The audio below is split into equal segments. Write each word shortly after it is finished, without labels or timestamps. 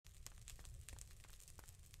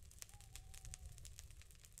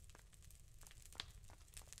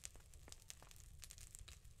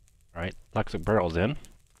Alright, toxic barrel's in.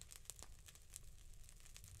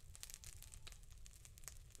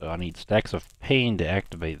 So I need stacks of pain to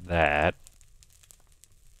activate that.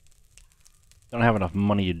 Don't have enough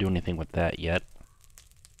money to do anything with that yet.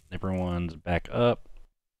 Everyone's back up.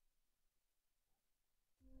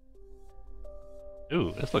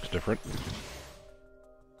 Ooh, this looks different.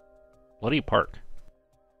 Bloody Park.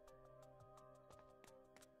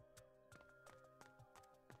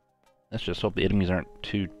 Let's just hope the enemies aren't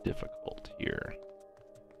too difficult here.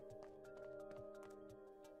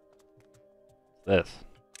 What's this?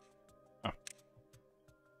 Oh.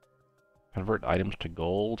 Convert items to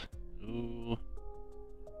gold. Ooh.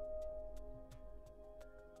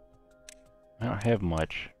 I don't have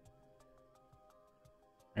much.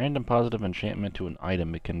 Random positive enchantment to an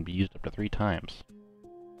item. It can be used up to 3 times.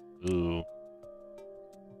 Ooh.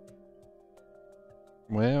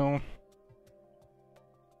 Well...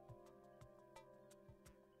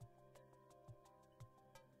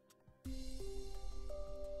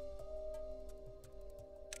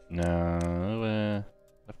 No,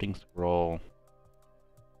 lifting scroll.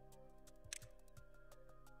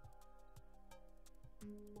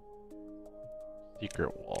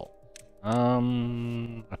 Secret wall.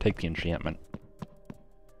 I'll take the enchantment.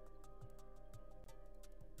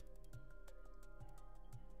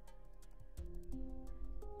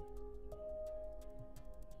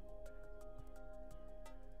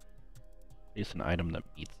 It's an item that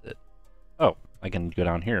beats it. Oh, I can go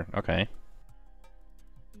down here. Okay.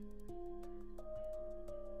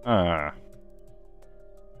 Ah.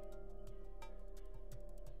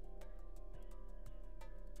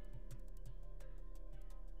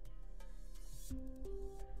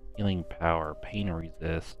 Healing power, pain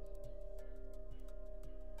resist.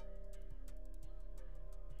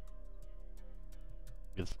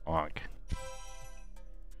 It's onk.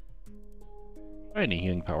 Any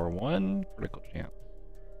healing power 1, critical chance.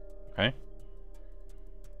 Okay.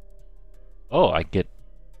 Oh, I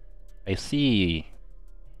see.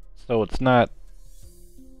 So it's not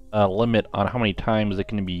a limit on how many times it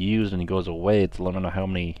can be used and it goes away. It's a limit on how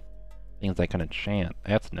many things I can enchant.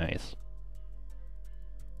 That's nice.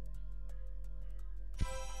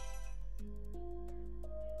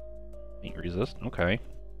 Heat resist, okay.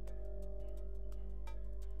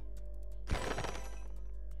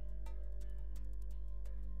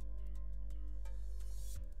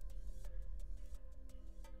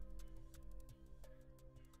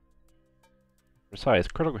 Precise,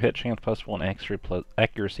 critical hit chance +1,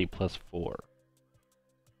 accuracy +4.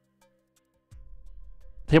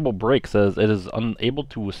 Table break says it is unable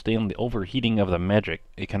to withstand the overheating of the magic.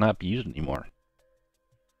 It cannot be used anymore.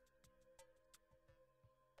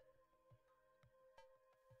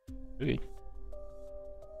 Okay.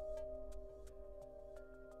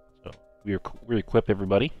 So we equip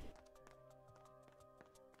everybody.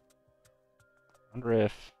 Wonder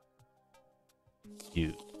if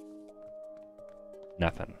you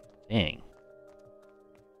nothing. Dang.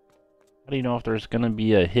 How do you know if there's gonna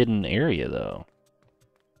be a hidden area though?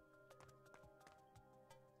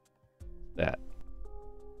 That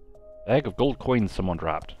bag of gold coins someone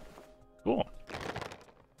dropped. Cool.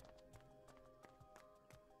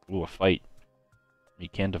 Ooh, a fight. You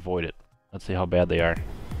can't avoid it. Let's see how bad they are.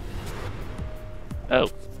 Oh.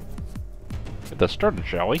 Get this started,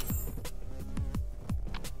 shall we?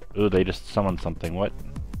 Ooh, they just summoned something. What?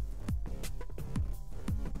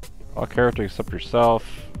 All characters except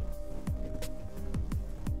yourself.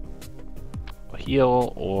 A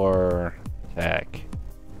heal or attack.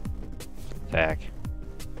 Attack.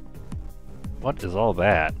 What is all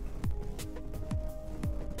that?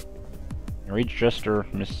 Rage Jester,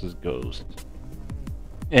 Mrs. Ghost.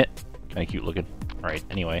 Eh. Kinda cute looking. Alright,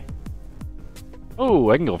 anyway. Oh,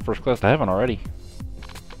 I can go first class to heaven already.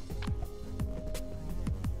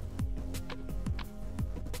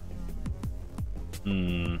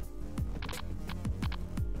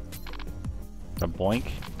 A boink.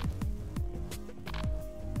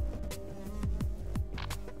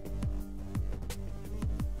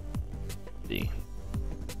 Let's see.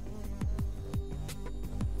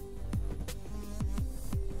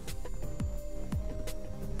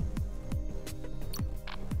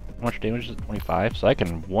 How much damage is it? 25? So I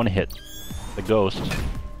can one hit the ghost.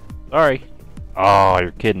 Sorry. Oh,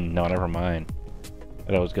 you're kidding. No, never mind. I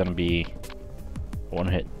thought it was gonna be one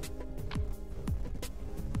hit.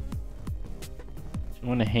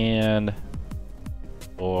 Two in the hand.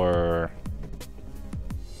 Or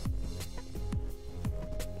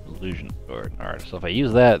illusion sword. Alright, so if I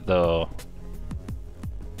use that though,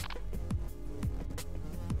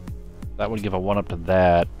 that would give a 1-up to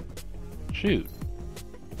that. Shoot.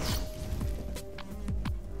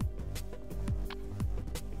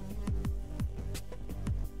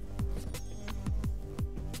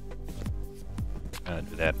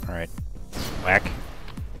 Do that. Alright. Whack.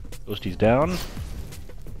 Ghostie's down.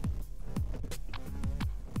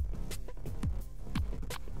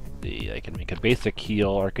 See, I can make a basic heal,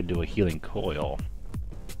 or I could do a healing coil.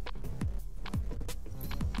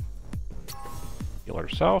 Heal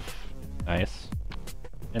herself. Nice.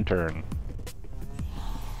 And turn.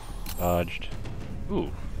 Dodged.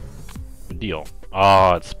 Ooh. Good deal.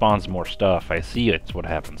 Oh, it spawns more stuff. I see it's what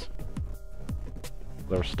happens.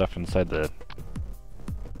 There's stuff inside the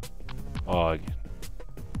fog.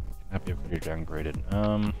 Happy you're downgraded.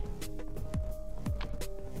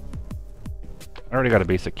 I already got a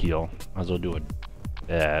basic heal. Might as well do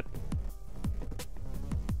that.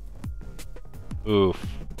 Oof.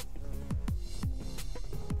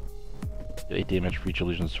 8 damage for each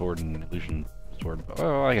illusion sword and illusion sword.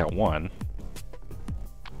 Oh, I got one.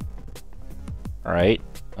 Alright.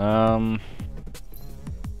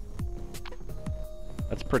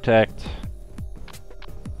 Let's protect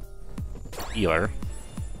healer.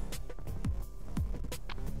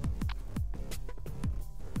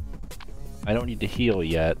 I don't need to heal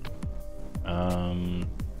yet.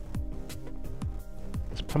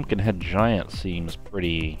 This Pumpkinhead Giant seems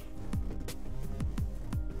pretty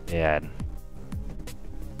bad.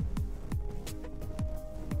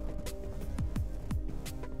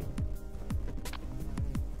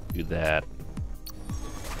 Do that.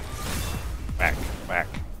 Whack, whack.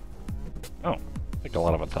 Oh, took a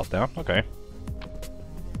lot of its health down. Okay.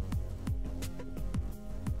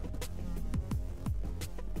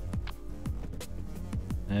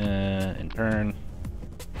 In turn.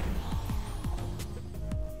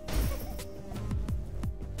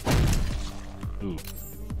 Ooh.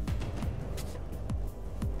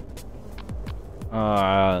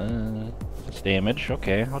 It's damage.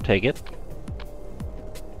 Okay, I'll take it.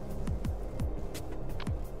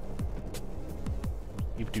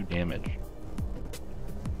 You do damage.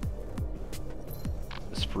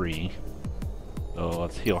 It's free. So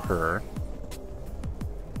let's heal her.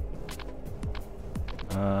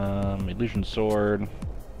 Illusion sword.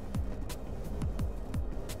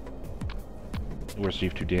 We'll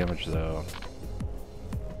receive 2 damage though.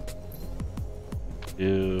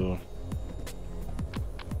 Do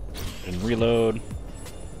and reload.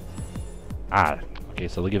 Ah, okay,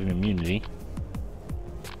 so they'll give him immunity.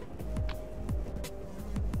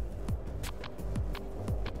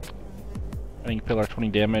 I think pillar 20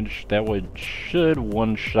 damage. That should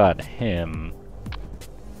one-shot him.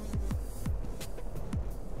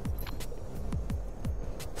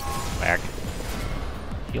 Back.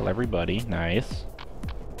 Heal everybody. Nice.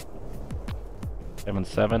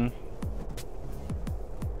 7-7.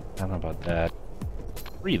 I don't know about that.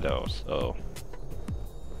 3 though, so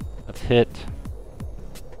let's hit.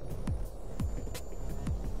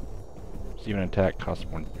 Receive an attack, cost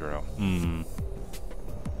 1-0.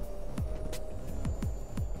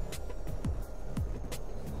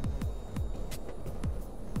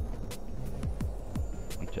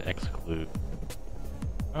 To exclude.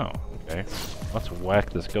 Oh, okay. Let's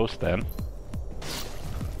whack this ghost then.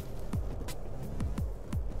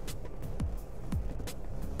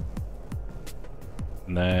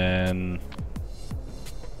 And then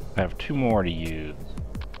I have 2 more to use.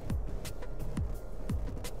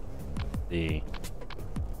 Let's see.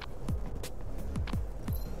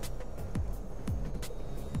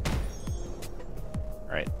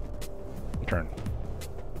 Alright. Turn.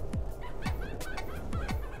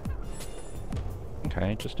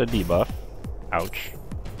 Okay, just a debuff. Ouch.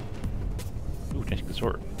 Ooh, take the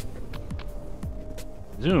sword.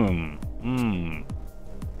 Zoom.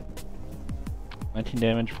 19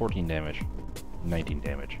 damage, 14 damage, 19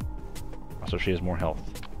 damage. Also, she has more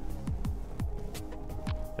health.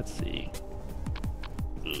 Let's see.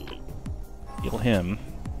 Heal him.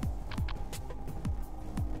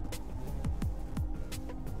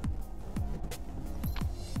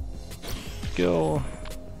 Skill.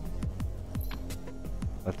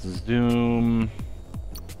 Let's zoom.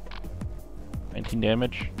 19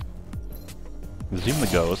 damage. Zoom the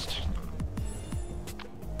ghost.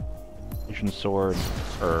 Illusion sword,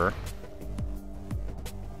 her.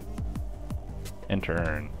 And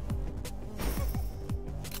turn.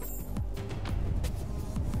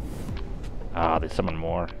 Ah, they summon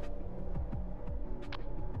more.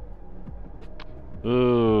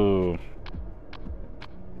 Ooh.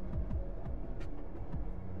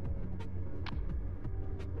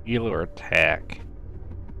 Heal or attack?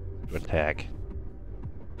 To attack.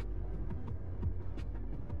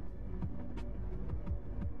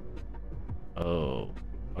 Oh.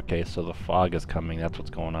 Okay, so the fog is coming, that's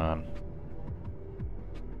what's going on.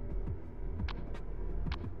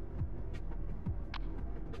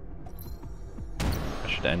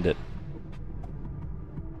 should end it.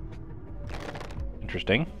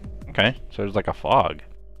 Interesting. Okay, so there's like a fog.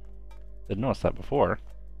 Didn't notice that before.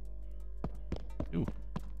 Ooh.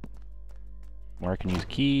 More I can use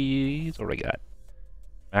keys. What do I got?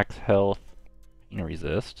 Max health, pain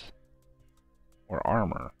resist, or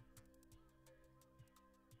armor.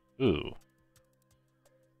 Ooh.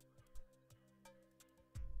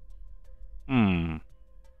 Hmm.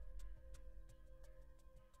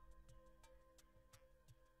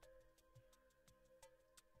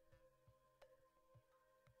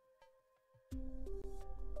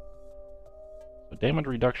 So damage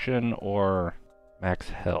reduction or max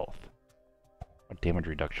health? Or damage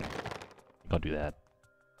reduction. I think I'll do that.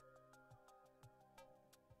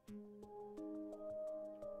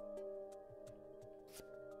 Let's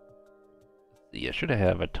see, I should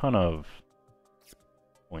have a ton of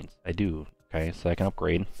points. I do. Okay, so I can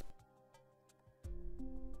upgrade.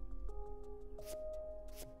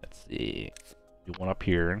 Let's see. Do one up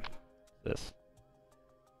here. This.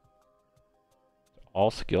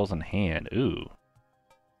 All skills in hand. Ooh.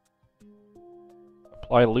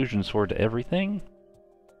 Apply illusion sword to everything?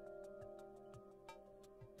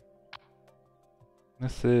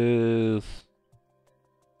 This is...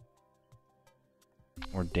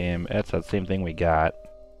 More damn. That's that same thing we got.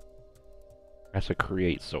 Has to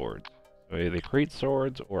create swords. So either create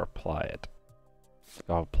swords or apply it.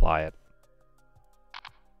 I'll apply it.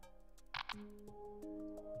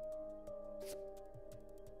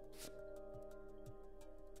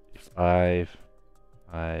 Five.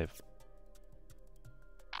 Can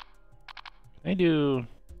I do...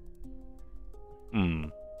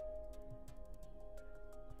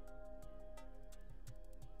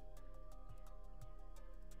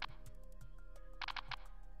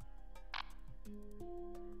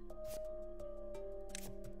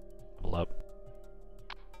 Level up.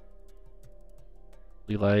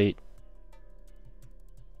 Light.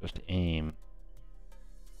 Just aim.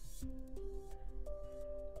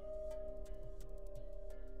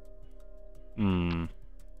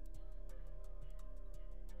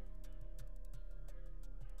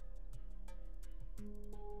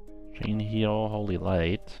 Chain heal, holy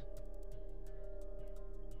light.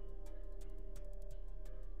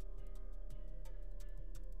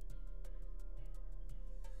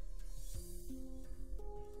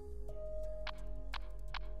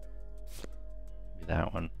 Maybe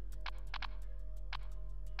that one.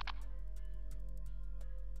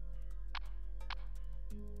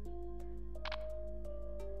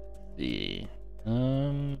 Let's see.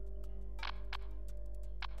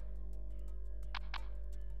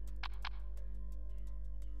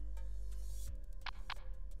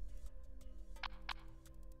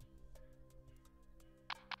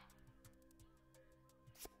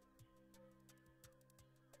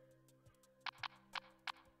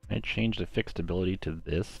 I change the fixed ability to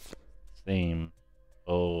this. Same.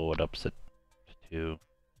 Oh, it ups it to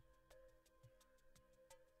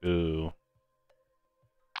 2. Ooh.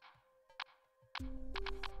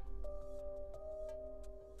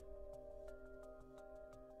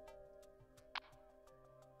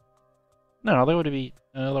 No, that would be...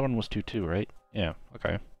 the other one was 2-2, right? Yeah,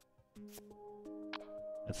 okay.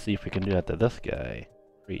 Let's see if we can do that to this guy.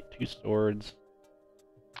 Create 2 swords.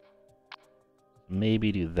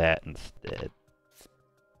 Maybe do that instead.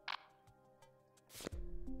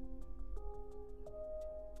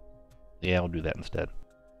 Yeah, I'll do that instead.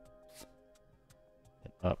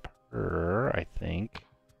 And up her, I think.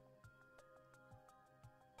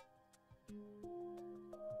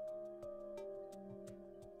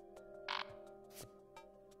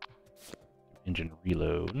 Engine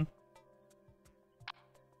reload.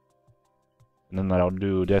 And then I'll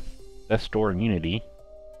do death store immunity.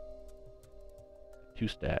 2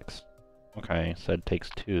 stacks. Okay, so it takes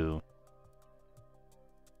 2.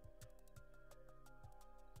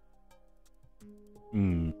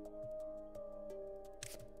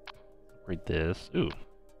 Upgrade this. Ooh.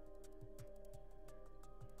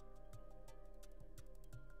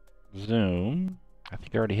 Zoom. I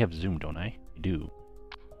think I already have zoom, don't I? I do.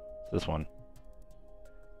 It's this one.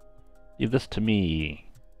 Give this to me.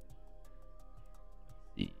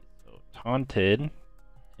 Let's see. So taunted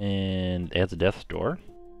and adds a death door.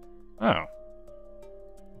 Oh.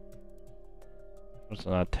 What's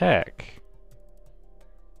an attack?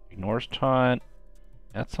 Ignores taunt.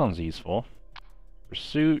 That sounds useful.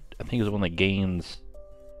 Pursuit, I think, is the one that gains.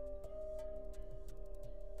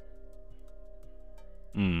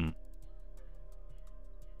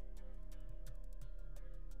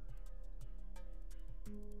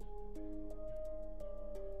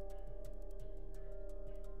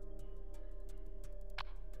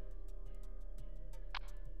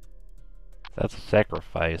 That's a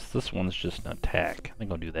sacrifice. This one's just an attack. I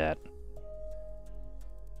think I'll do that.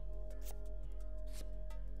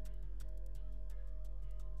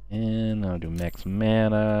 And I'll do max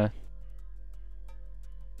mana.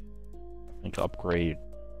 I think I'll upgrade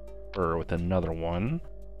her with another one.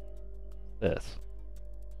 This.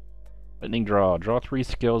 Lightning Draw. Draw 3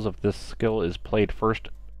 skills if this skill is played first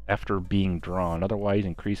after being drawn. Otherwise,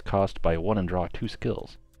 increase cost by 1 and draw 2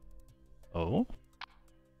 skills. Oh?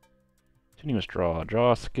 Continuous Draw.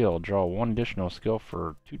 Draw a skill. Draw 1 additional skill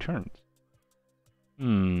for 2 turns.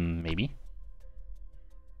 Maybe.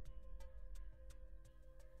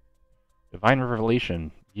 Divine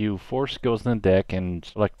Revelation. View 4 skills in the deck and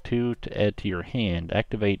select 2 to add to your hand.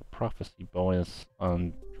 Activate Prophecy bonus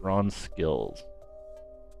on drawn skills.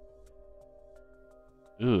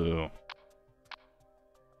 Ooh.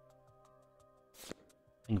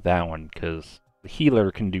 I think that one, because the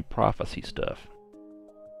healer can do prophecy stuff.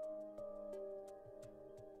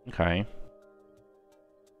 Okay.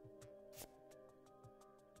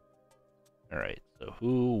 Alright, so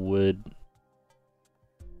who would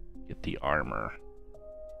get the armor?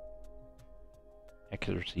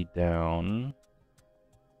 Accuracy down.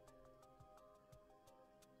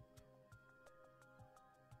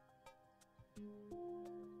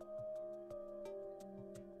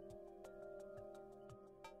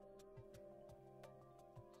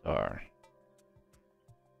 Star.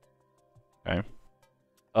 Okay.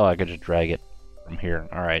 Oh, I could just drag it from here.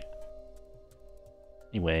 Alright.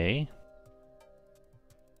 Anyway.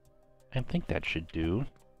 I think that should do.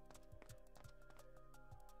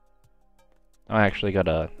 I actually got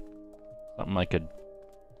something I could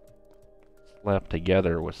slap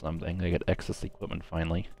together with something. I got excess equipment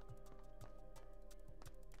finally.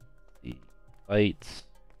 The lights.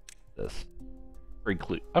 This.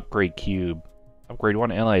 Upgrade cube. Upgrade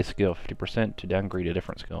 1 ally skill 50% to downgrade a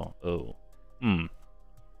different skill. Oh.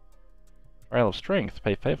 Trial of Strength.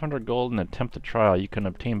 Pay 500 gold and attempt the trial. You can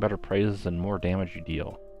obtain better prizes and more damage you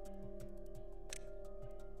deal.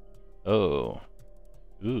 Oh.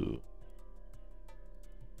 Ooh.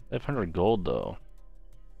 500 gold though.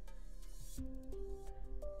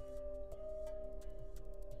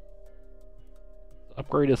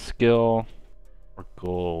 Upgrade a skill or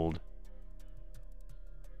gold.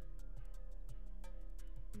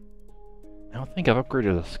 I don't think I've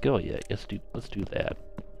upgraded a skill yet. Let's do that.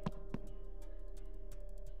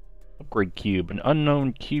 Upgrade cube. An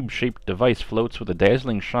unknown cube-shaped device floats with a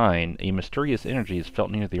dazzling shine. A mysterious energy is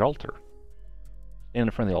felt near the altar. Stand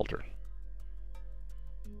in front of the altar.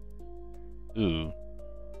 Ooh.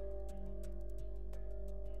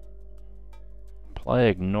 Apply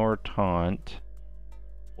Ignore Taunt.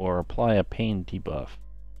 Or apply a Pain debuff.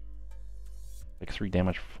 Takes 3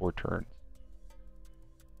 damage for 4 turns.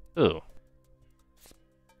 Ooh.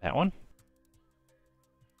 That one?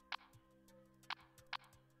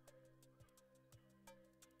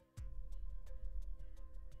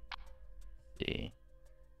 See.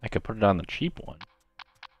 I could put it on the cheap one.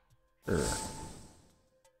 Sure.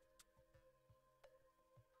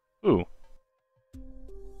 Ooh.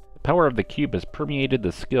 The power of the cube has permeated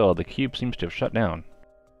the skill. The cube seems to have shut down.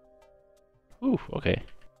 Ooh, okay.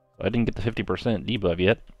 I didn't get the 50% debuff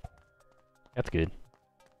yet. That's good.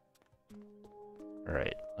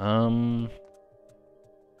 Alright, 2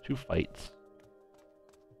 fights.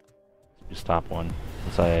 Just stop one,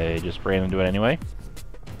 since I just ran into it anyway.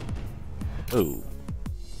 Ooh.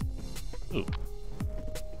 Ooh.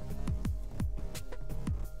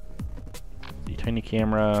 The tiny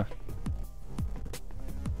camera.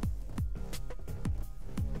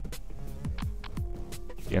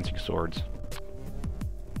 Dancing swords.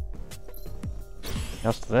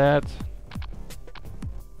 Just that.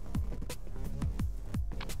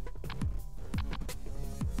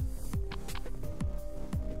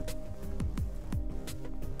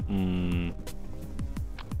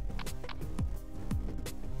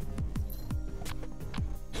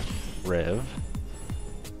 Rev.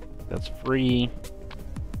 That's free.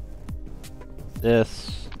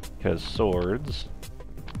 This, because swords.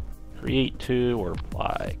 Create 2 or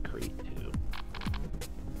apply. Create 2.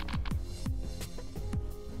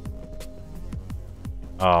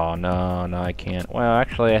 Oh, no, I can't. Well,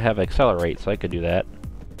 actually I have accelerate, so I could do that.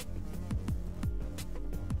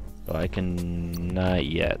 So I can... not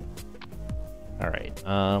yet. Alright,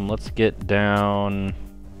 let's get down...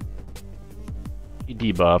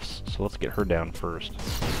 debuffs, so let's get her down first.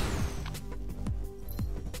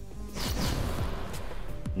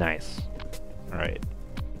 Nice. Alright.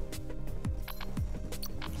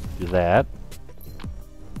 Do that.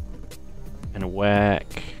 And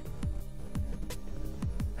whack.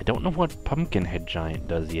 I don't know what Pumpkinhead Giant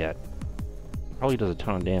does yet. Probably does a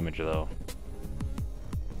ton of damage though.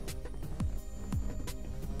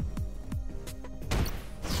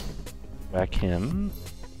 Whack him.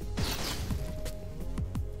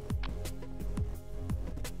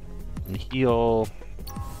 And heal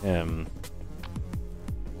him.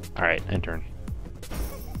 Alright, end turn.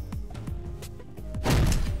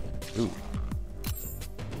 Ooh.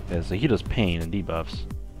 Yeah, so he does pain and debuffs.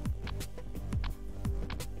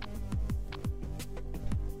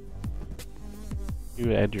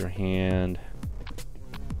 You add your hand.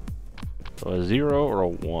 So a 0 or a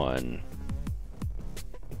 1?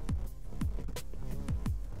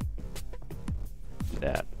 Do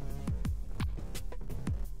that.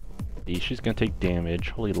 See, she's gonna take damage.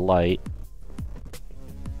 Holy light.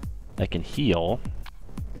 I can heal.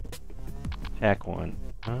 Attack 1.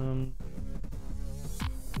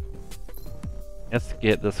 Let's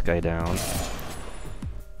get this guy down.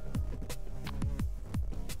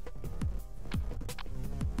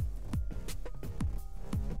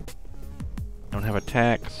 Don't have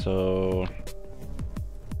attack, so...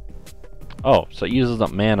 Oh, so it uses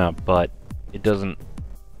up mana, but it doesn't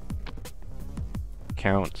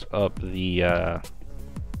count up the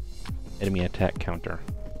enemy attack counter.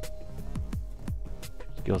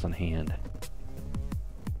 Skills on hand.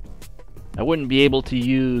 I wouldn't be able to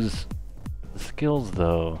use the skills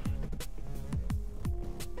though.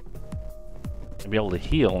 I'd be able to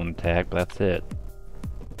heal and attack, but that's it.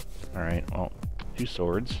 Alright, well, 2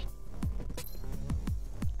 swords.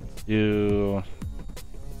 Let's do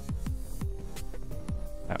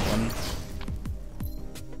that one.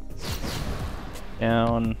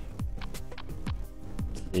 Down.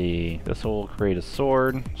 Let's see. This will create a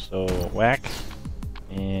sword, so whack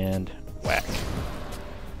and whack.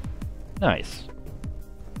 Nice.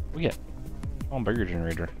 We get small barrier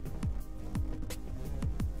generator.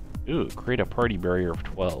 Ooh, create a party barrier of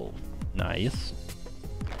 12. Nice.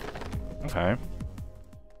 Okay.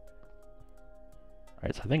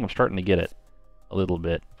 Alright, so I think I'm starting to get it a little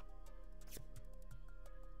bit.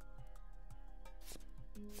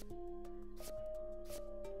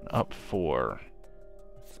 Up 4.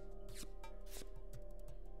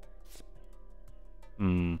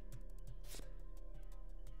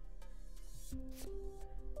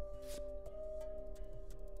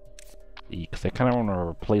 Because I kind of want to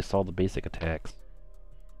replace all the basic attacks.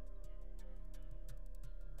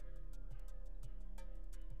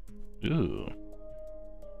 Ooh.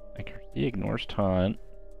 Accuracy ignores taunt.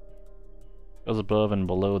 Goes above and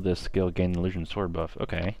below this skill, gain illusion sword buff.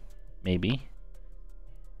 Okay. Maybe.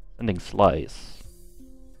 Sending slice.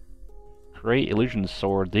 Create illusion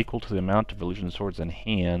swords equal to the amount of illusion swords in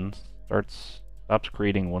hand. Stops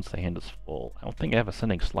creating once the hand is full. I don't think I have a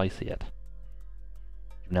sending slice yet.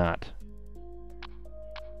 Do not.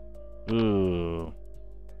 Ooh.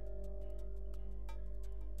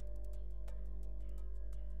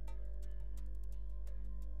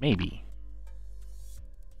 Maybe.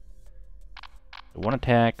 One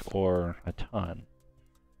attack or a ton.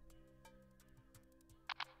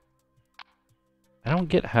 I don't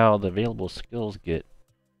get how the available skills get...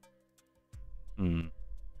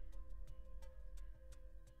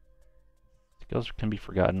 Skills can be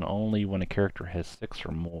forgotten only when a character has 6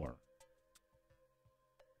 or more.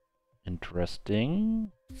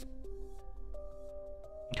 Interesting.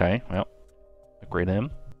 Okay, well, upgrade him.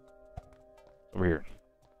 Over here.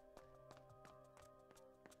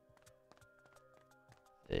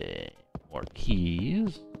 More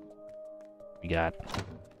keys. We got...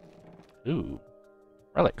 Ooh.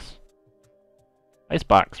 Relics.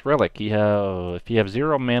 Icebox. Relic. If you have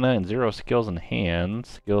 0 mana and 0 skills in hand,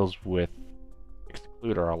 skills with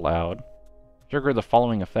exclude are allowed. Trigger the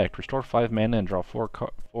following effect. Restore 5 mana and draw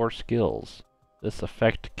 4 skills. This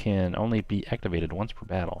effect can only be activated once per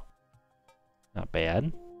battle. Not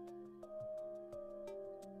bad.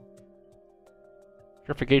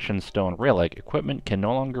 Purification Stone. Relic. Equipment can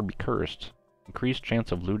no longer be cursed. Increased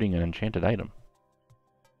chance of looting an enchanted item.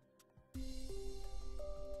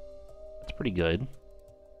 That's pretty good.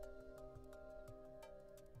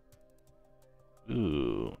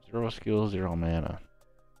 Ooh. 0 skills, 0 mana.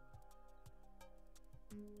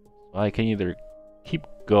 So I can either keep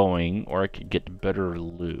going, or I could get better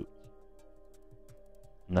loot.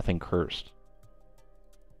 Nothing cursed.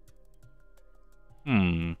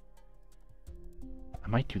 I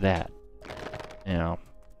might do that. Yeah.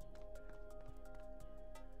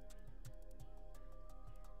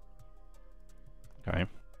 Okay.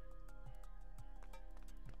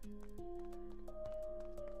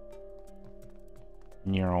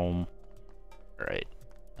 Neural. Alright.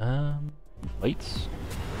 Lights.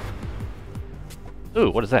 Ooh,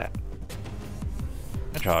 what is that?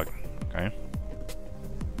 Hedgehog. Okay.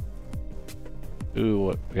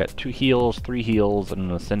 Ooh, we got 2 heals, 3 heals, and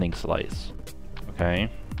an ascending slice. Okay.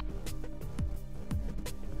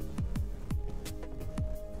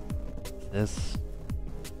 This...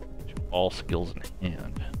 all skills in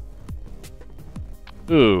hand.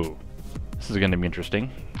 Ooh. This is gonna be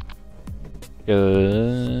interesting.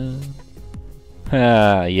 Yeah,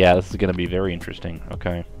 this is gonna be very interesting.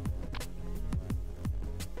 Okay.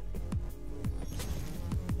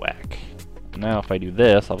 Whack. Now if I do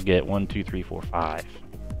this, I'll get 1, 2, 3, 4, 5.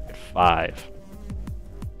 Get 5.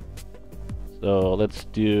 So let's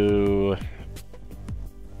do...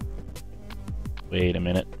 Wait a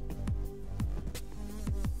minute.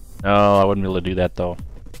 No, I wouldn't be able to do that though.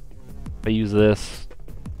 If I use this,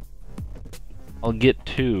 I'll get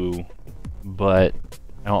 2, but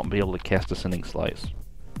I won't be able to cast Ascending Slice.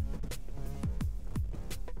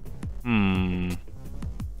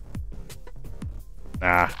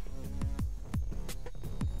 Ah.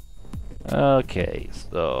 Okay,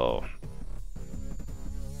 so...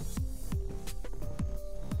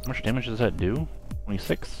 how much damage does that do?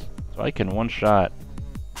 26? So I can one-shot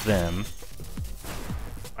them.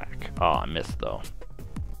 Whack. Oh, I missed though.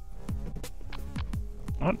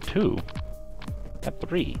 Not 2. Got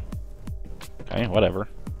 3. Okay, whatever.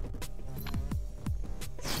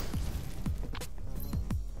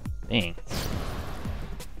 Dang.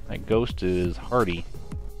 That ghost is hardy.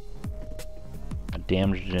 Not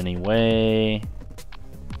damaged anyway.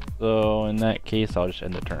 So in that case, I'll just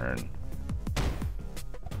end the turn.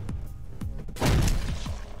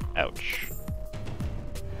 Ouch.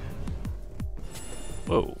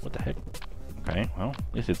 Whoa, what the heck? Okay, well,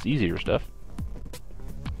 at least it's easier stuff.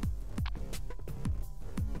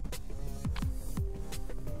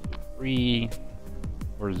 Free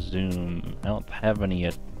or zoom. I don't have any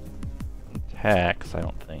attacks, I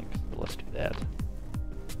don't think. So let's do that.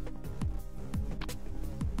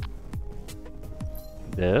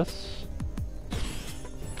 This.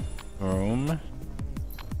 Boom.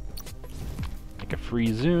 Make a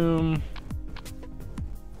free zoom.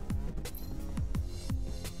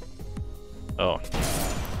 Oh.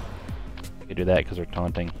 I could do that because they're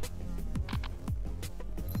taunting.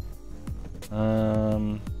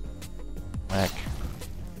 Whack.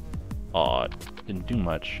 Aw, it didn't do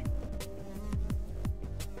much.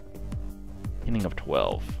 Beginning of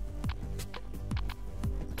 12.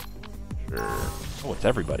 Sure. Oh, it's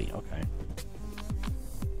everybody. Okay.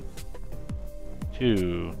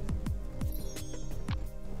 2.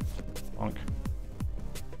 Bonk.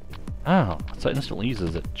 Oh, so it instantly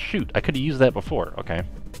uses it. Shoot, I could have used that before. Okay.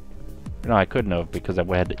 No, I couldn't have because I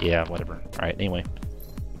had to, yeah, whatever. Alright, anyway.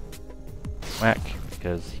 Whack,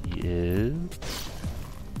 because he is...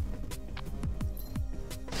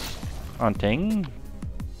 haunting.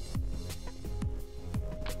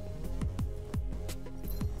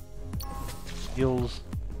 Heals.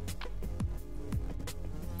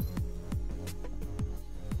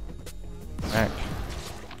 Whack.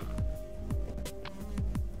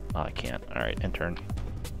 Oh, I can't. Alright, end turn.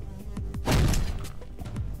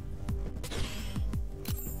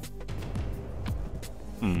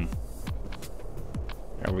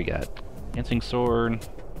 There we got Dancing Sword.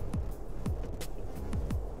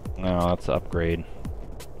 Oh, that's an upgrade.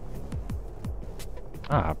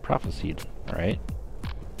 Ah, Prophesied. Alright.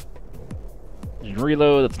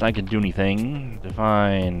 Reload, that's not gonna do anything.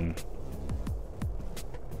 Divine.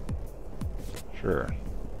 Sure.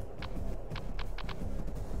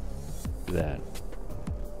 Do that.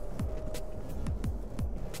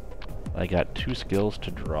 I got 2 skills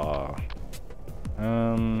to draw.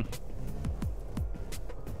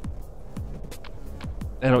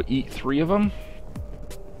 That'll eat 3 of them.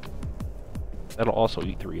 That'll also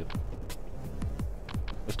eat 3 of them.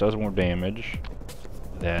 This does more damage.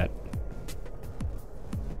 That.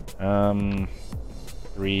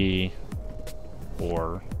 3,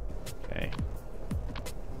 4. Okay.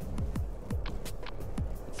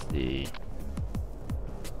 Let's see.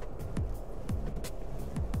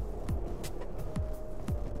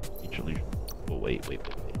 Oh, wait.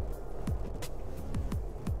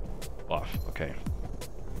 Off. Okay.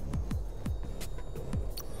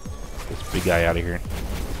 This big guy out of here.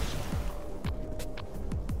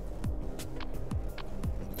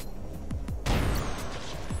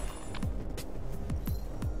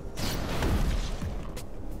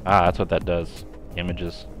 Ah, that's what that does.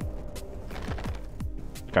 Damages.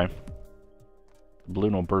 Okay. The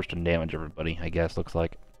balloon will burst and damage everybody, I guess, looks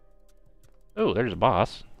like. Oh, there's a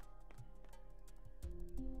boss.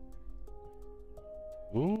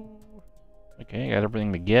 Ooh. Okay, got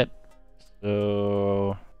everything to get.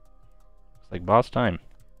 So... looks like boss time.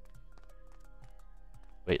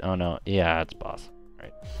 Wait, oh no. Yeah, it's boss.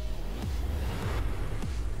 Right.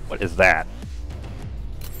 What is that?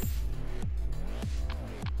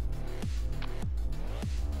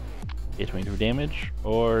 Okay, 23 damage,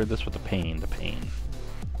 or this with the pain,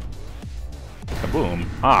 Kaboom.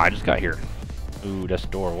 Ah, I just got here. Ooh, that's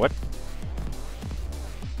door. What?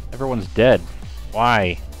 Everyone's dead.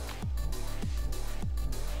 Why?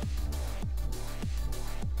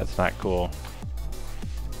 That's not cool.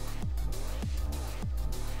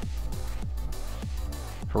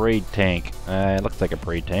 Parade tank. It looks like a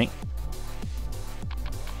parade tank.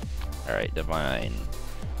 Alright, divine.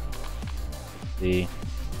 Let's see.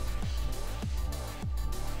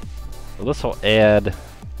 So this will add...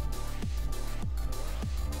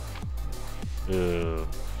 Ooh.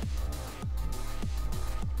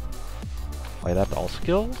 Apply that to all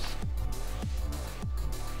skills?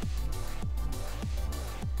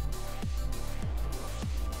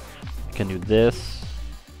 I can do this.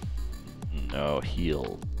 No,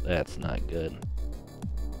 heal. That's not good.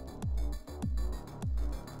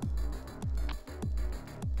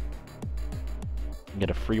 Get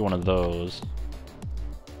a free one of those.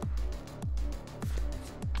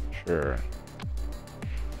 Sure.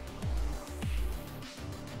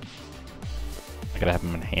 I gotta have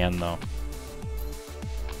him in hand though.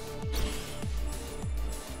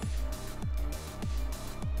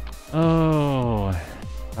 Oh,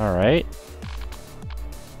 alright.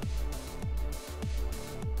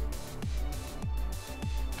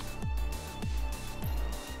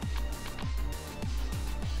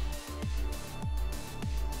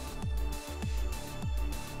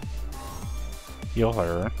 Heal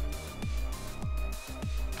her.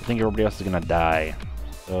 I think everybody else is gonna die.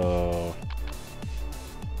 So...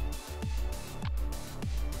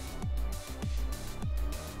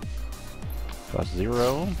 Cost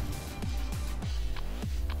 0.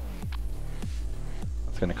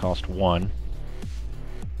 That's gonna cost 1.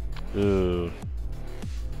 Ooh.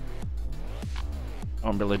 I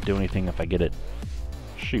won't be able to do anything if I get it.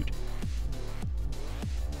 Shoot.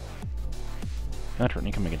 Counter an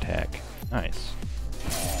incoming attack. Nice.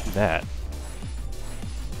 Do that.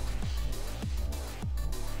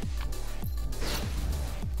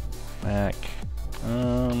 Back.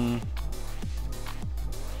 I'm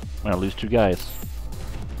gonna lose 2 guys.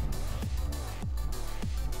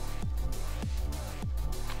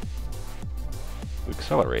 To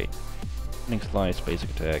accelerate. Ink slice, basic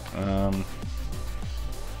attack.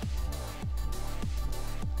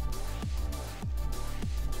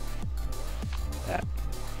 That.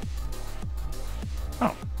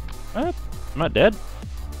 Oh. What? I'm not dead?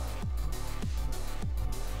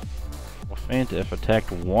 Will faint if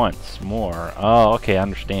attacked once more. Oh, okay, I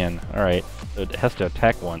understand. Alright. It has to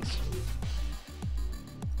attack once.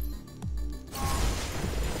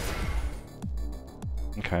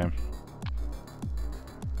 Okay.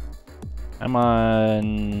 I'm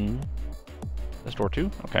on... this door too?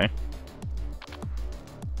 Okay.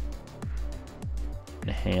 In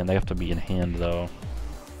hand. They have to be in hand though.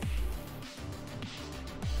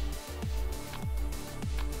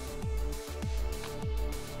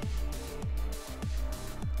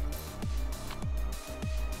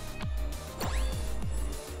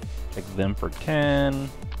 Take them for 10.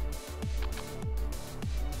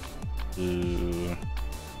 Do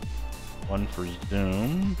 1 for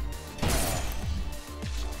zoom.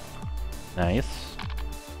 Nice.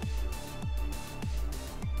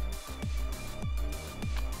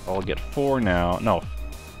 I'll get 4 now. No.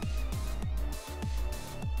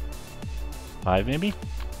 5 maybe?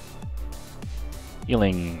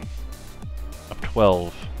 Healing. Up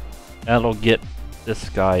 12. That'll get this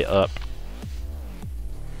guy up.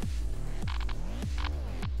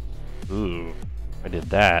 Ooh. I did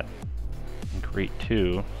that. And create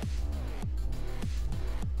 2.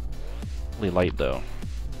 Really light though.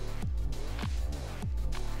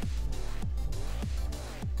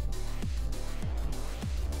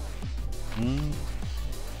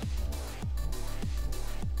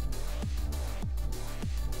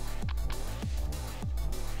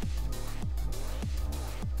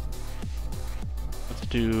 Let's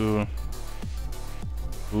do...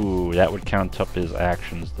 Ooh, that would count up his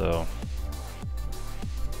actions though.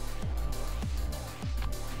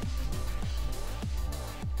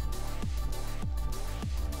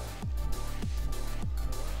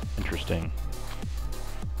 Interesting.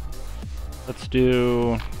 Let's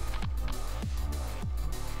do...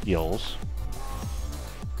 heals.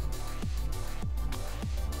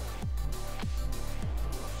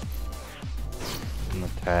 And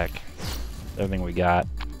attack. Everything we got.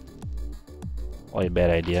 Probably a bad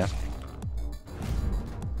idea.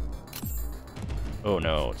 Oh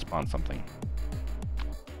no, it spawned something.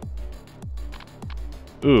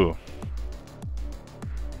 Ooh.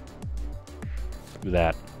 Do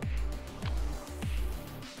that.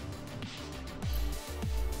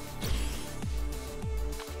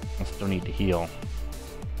 I still need to heal.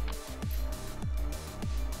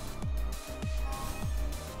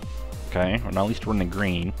 Okay, well, now at least we're in the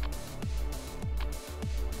green.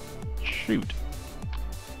 Shoot.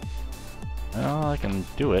 Well, I can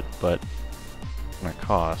do it, but it's gonna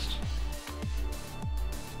cost.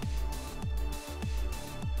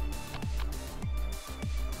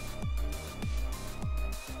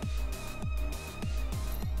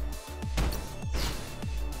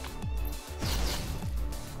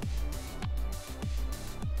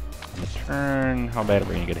 On the turn, how bad are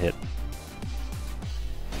we gonna get hit?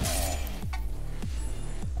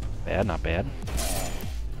 Bad, not bad.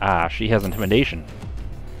 Ah, she has intimidation.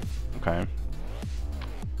 Okay.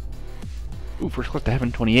 Ooh, first click to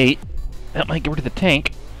heaven, 28. That might get rid of the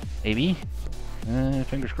tank. Maybe.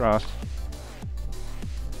 Fingers crossed.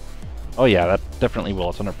 Oh yeah, that definitely will.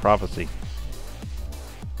 It's under prophecy.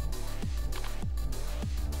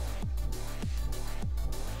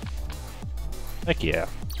 Heck yeah.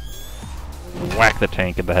 Whack the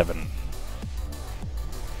tank into heaven.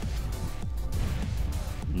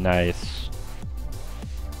 Nice.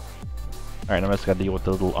 Alright, now I just gotta deal with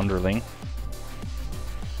the little underling.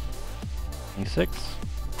 26.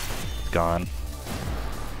 It's gone.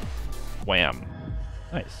 Wham.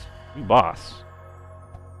 Nice. New boss.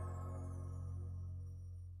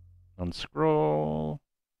 Unscroll.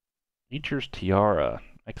 Nature's Tiara.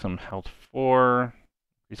 Maximum health 4.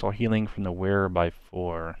 Increase all healing from the wearer by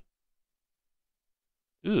 4.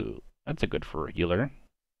 Ooh, that's a good for a healer.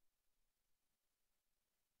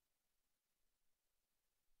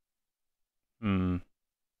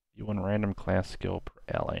 You want a random class skill per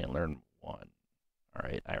ally and learn 1.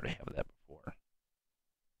 Alright, I already have that before.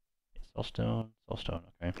 Soulstone, Soulstone,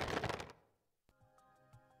 okay.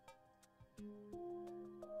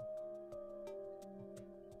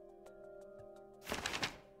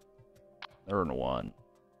 Learn 1.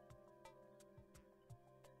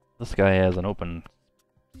 This guy has an open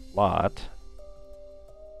slot.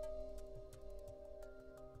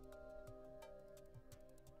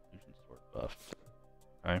 Fusion sword buff.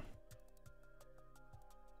 Okay.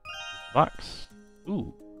 Box.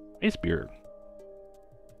 Ooh, Ice Beard.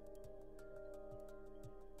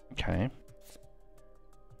 Okay. So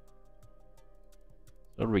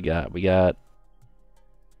what do we got? We got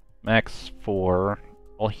max 4,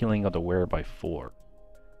 all healing of the wearer by 4.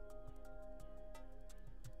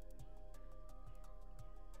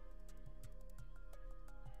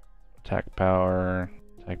 Attack power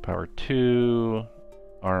 2,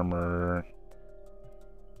 armor.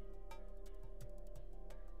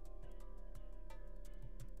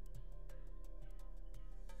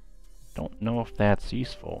 Don't know if that's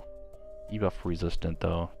useful. Debuff resistant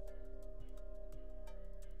though.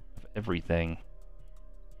 Of everything.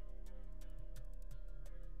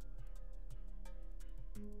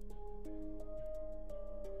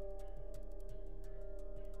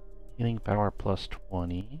 Healing power plus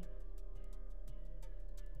 20.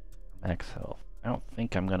 Max health. I don't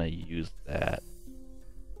think I'm gonna use that.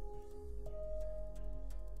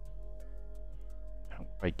 I don't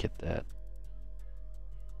quite get that.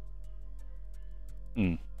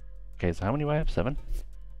 Okay, so how many do I have? 7?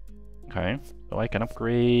 Okay, so I can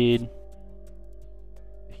upgrade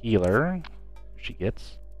the healer. She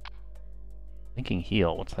gets thinking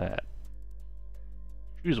heal. What's that?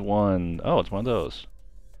 Choose one. Oh, it's one of those.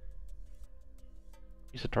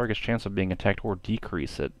 Increase the target's chance of being attacked or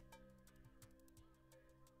decrease it.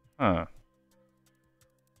 Huh.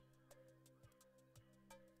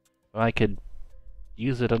 So I could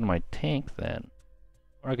use it on my tank then.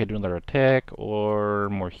 Or I could do another attack or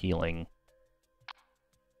more healing.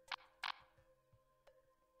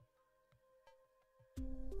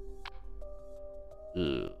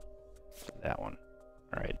 Ugh. That one.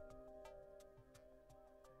 Alright.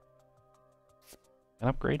 An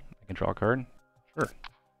upgrade? I can draw a card? Sure.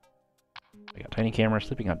 I got tiny camera,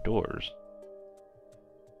 sleeping outdoors.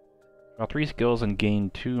 Draw 3 skills and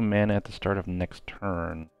gain 2 mana at the start of next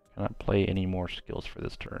turn. Cannot play any more skills for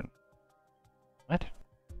this turn. What?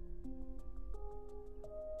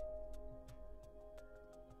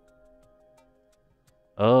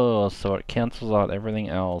 Oh, so it cancels out everything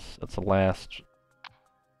else. It's the last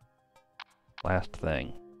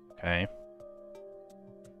thing. Okay.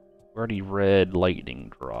 We already read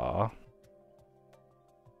lightning draw.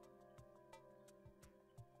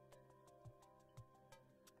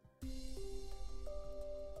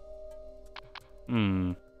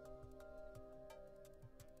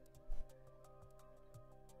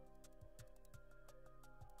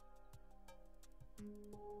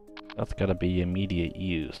 That's gotta be immediate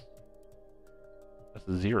use.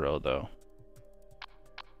 That's 0 though.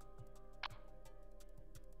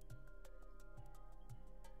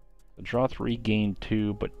 So draw 3, gain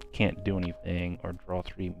 2, but can't do anything, or draw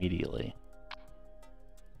 3 immediately.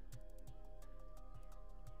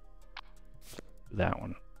 That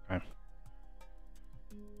one.